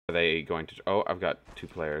Are they going to... Oh, I've got 2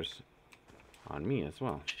 players on me as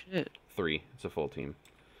well. Shit. 3. It's a full team.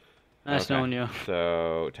 Nice knowing you.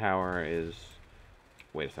 So, tower is...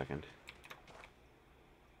 Wait a second.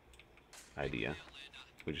 Idea.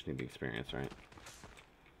 We just need the experience, right?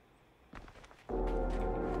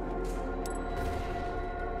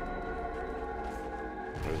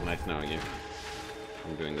 It was nice knowing you.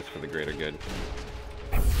 I'm doing this for the greater good.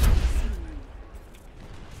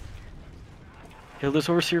 Kill this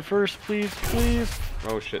overseer first, please, please.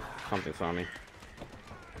 Oh shit, something saw me.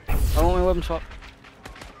 I want my weapon swap.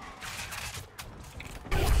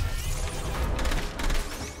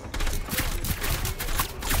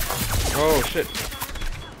 Oh shit.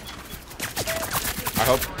 I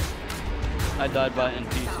hope. I died by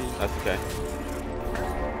NPC. That's okay.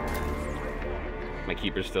 My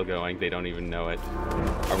keeper's still going, they don't even know it.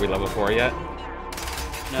 Are we level 4 yet?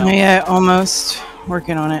 No. Yeah, almost.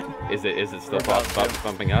 Working on it. Is it still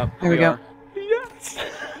bumping up? There we go. Yes!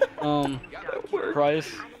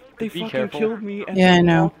 Price. They be fucking careful. killed me and Yeah, I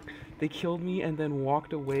know. They killed me and then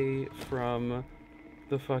walked away from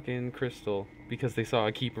the fucking crystal because they saw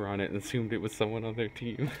a keeper on it and assumed it was someone on their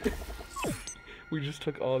team. We just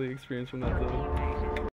took all the experience from that zone.